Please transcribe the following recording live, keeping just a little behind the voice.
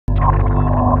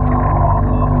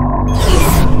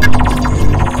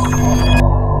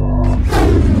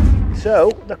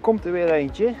Zo, daar komt er weer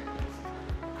eentje.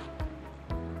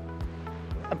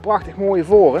 Een prachtig mooie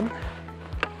voren.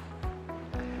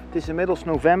 Het is inmiddels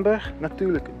november,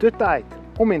 natuurlijk de tijd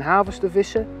om in havens te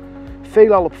vissen.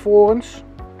 Veelal op vorens.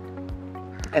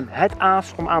 En het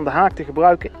aas om aan de haak te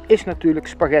gebruiken is natuurlijk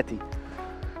spaghetti.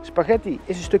 Spaghetti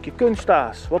is een stukje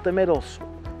kunstaas wat inmiddels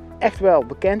echt wel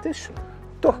bekend is.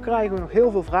 Toch krijgen we nog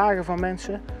heel veel vragen van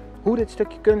mensen hoe dit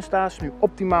stukje kunstaas nu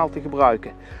optimaal te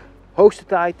gebruiken. Hoogste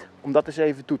tijd om dat eens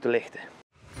even toe te lichten.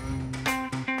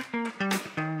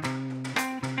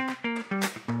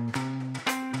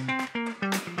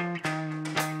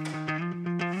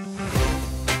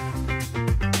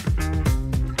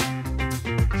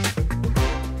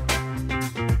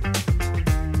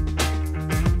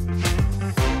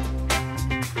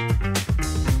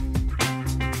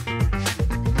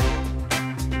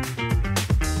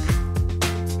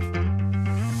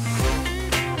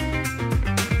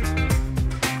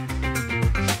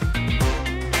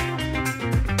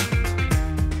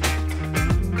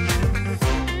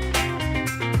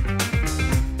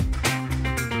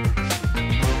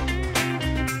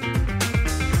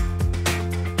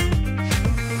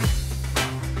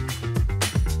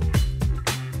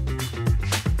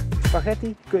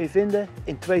 Spaghetti kun je vinden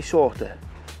in twee soorten.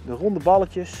 De ronde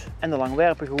balletjes en de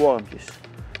langwerpige wormpjes.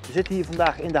 We zitten hier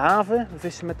vandaag in de haven, we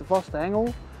vissen met de vaste hengel.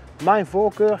 Mijn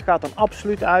voorkeur gaat dan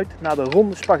absoluut uit naar de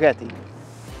ronde spaghetti.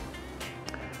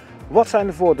 Wat zijn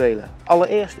de voordelen?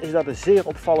 Allereerst is dat een zeer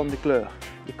opvallende kleur.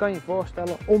 Je kan je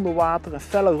voorstellen, onder water een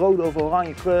felle rode of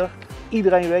oranje kleur.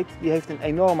 Iedereen weet, die heeft een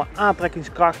enorme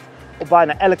aantrekkingskracht op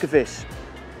bijna elke vis.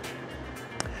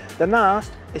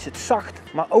 Daarnaast is het zacht,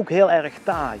 maar ook heel erg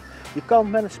taai. Je kan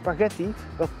met een spaghetti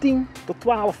wel 10 tot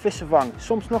 12 vissen vangen,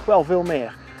 soms nog wel veel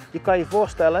meer. Je kan je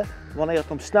voorstellen, wanneer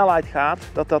het om snelheid gaat,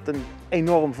 dat dat een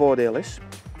enorm voordeel is.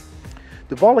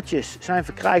 De balletjes zijn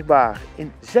verkrijgbaar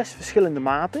in 6 verschillende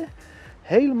maten,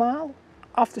 helemaal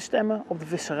af te stemmen op de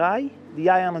visserij die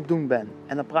jij aan het doen bent.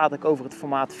 En dan praat ik over het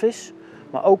formaat vis,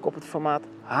 maar ook op het formaat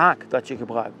haak dat je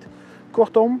gebruikt.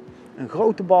 Kortom, een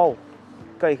grote bal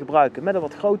kan je gebruiken met een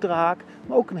wat grotere haak,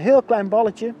 maar ook een heel klein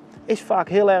balletje is vaak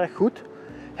heel erg goed.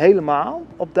 Helemaal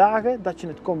op dagen dat je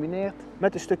het combineert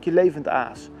met een stukje levend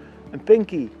aas. Een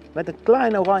pinky met een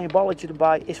klein oranje balletje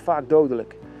erbij is vaak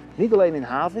dodelijk. Niet alleen in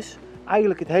havens,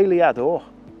 eigenlijk het hele jaar door.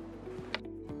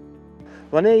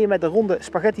 Wanneer je met de ronde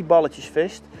spaghetti balletjes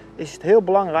vist, is het heel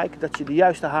belangrijk dat je de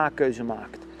juiste haakkeuze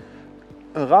maakt.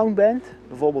 Een roundband,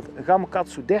 bijvoorbeeld een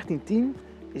Gamakatsu 1310,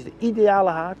 is de ideale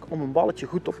haak om een balletje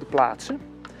goed op te plaatsen.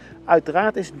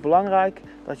 Uiteraard is het belangrijk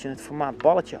dat je het formaat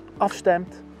balletje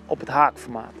afstemt op het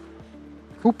haakformaat.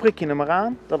 Hoe prik je hem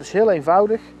eraan? Dat is heel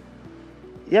eenvoudig.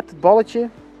 Je hebt het balletje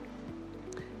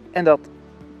en dat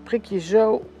prik je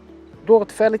zo door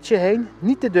het velletje heen.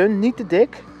 Niet te dun, niet te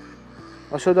dik,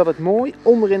 maar zodat het mooi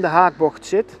onder in de haakbocht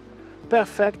zit.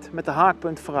 Perfect met de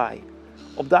haakpunt vrij.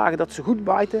 Op dagen dat ze goed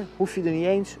bijten hoef je er niet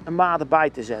eens een made bij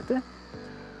te zetten.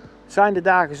 Zijn de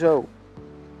dagen zo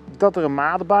dat er een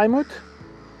made bij moet,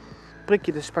 prik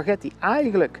je de spaghetti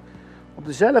eigenlijk op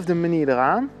dezelfde manier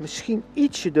eraan, misschien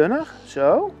ietsje dunner,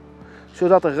 zo,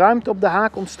 zodat er ruimte op de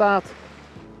haak ontstaat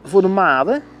voor de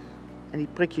made. En die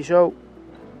prik je zo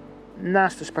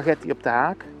naast de spaghetti op de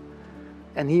haak.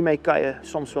 En hiermee kan je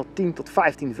soms wel 10 tot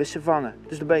 15 vissen vangen,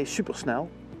 dus dan ben je super snel.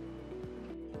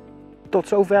 Tot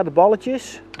zover de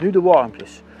balletjes, nu de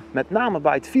wormpjes. Met name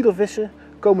bij het fiedervissen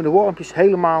komen de wormpjes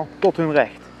helemaal tot hun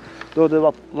recht. Door de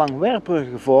wat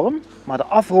langwerperige vorm, maar de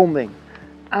afronding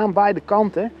aan beide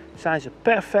kanten, zijn ze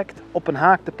perfect op een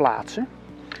haak te plaatsen.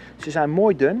 Ze zijn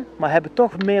mooi dun, maar hebben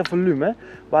toch meer volume,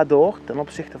 waardoor ten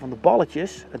opzichte van de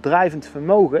balletjes het drijvend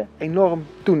vermogen enorm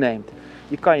toeneemt.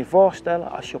 Je kan je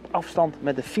voorstellen, als je op afstand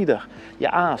met de feeder je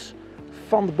aas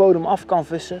van de bodem af kan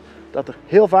vissen, dat er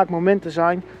heel vaak momenten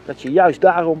zijn dat je juist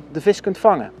daarom de vis kunt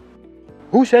vangen.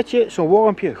 Hoe zet je zo'n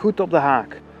wormpje goed op de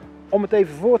haak? Om het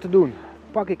even voor te doen,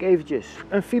 pak ik eventjes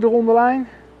een feederronde lijn.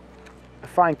 Een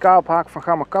fine karphaak van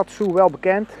Gamakatsu, wel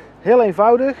bekend. Heel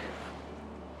eenvoudig.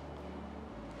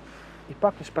 Je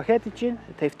pakt een spaghettietje.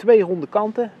 Het heeft 2 ronde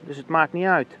kanten, dus het maakt niet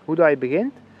uit hoe dat je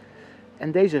begint.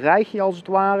 En deze rijg je als het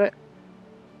ware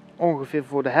ongeveer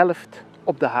voor de helft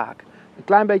op de haak. Een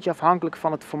klein beetje afhankelijk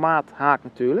van het formaat haak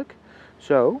natuurlijk.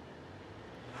 Zo.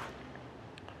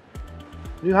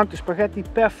 Nu hangt de spaghetti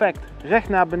perfect recht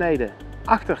naar beneden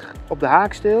achter op de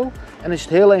haaksteel. En is het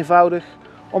heel eenvoudig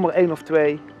om er 1 of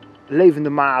 2 levende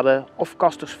maden of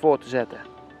kasters voor te zetten.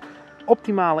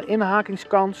 Optimale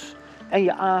inhakingskans en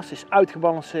je aas is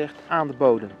uitgebalanceerd aan de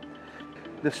bodem.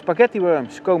 De spaghetti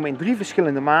worms komen in 3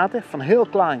 verschillende maten, van heel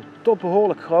klein tot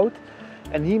behoorlijk groot.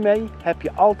 En hiermee heb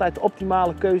je altijd de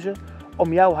optimale keuze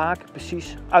om jouw haak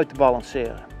precies uit te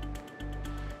balanceren.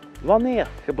 Wanneer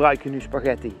gebruik je nu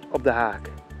spaghetti op de haak?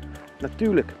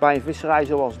 Natuurlijk bij een visserij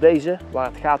zoals deze, waar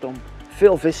het gaat om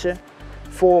veel vissen,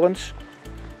 forens.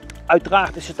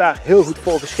 Uiteraard is het daar heel goed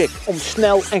voor geschikt om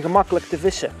snel en gemakkelijk te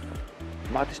vissen.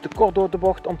 Maar het is te kort door de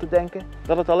bocht om te denken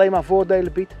dat het alleen maar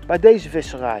voordelen biedt bij deze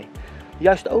visserij.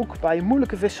 Juist ook bij een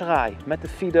moeilijke visserij met de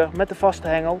feeder, met de vaste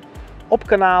hengel, op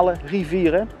kanalen,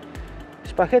 rivieren.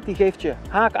 Spaghetti geeft je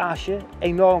haakaasje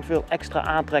enorm veel extra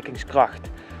aantrekkingskracht.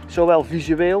 Zowel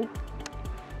visueel,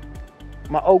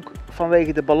 maar ook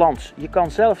vanwege de balans. Je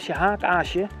kan zelfs je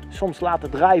haakaasje soms laten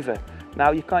drijven.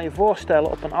 Nou, je kan je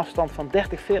voorstellen op een afstand van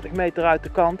 30-40 meter uit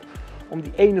de kant, om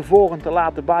die ene voren te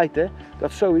laten bijten,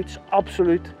 dat zoiets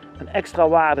absoluut een extra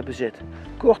waarde bezit.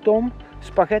 Kortom,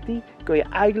 spaghetti kun je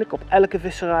eigenlijk op elke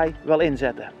visserij wel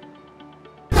inzetten.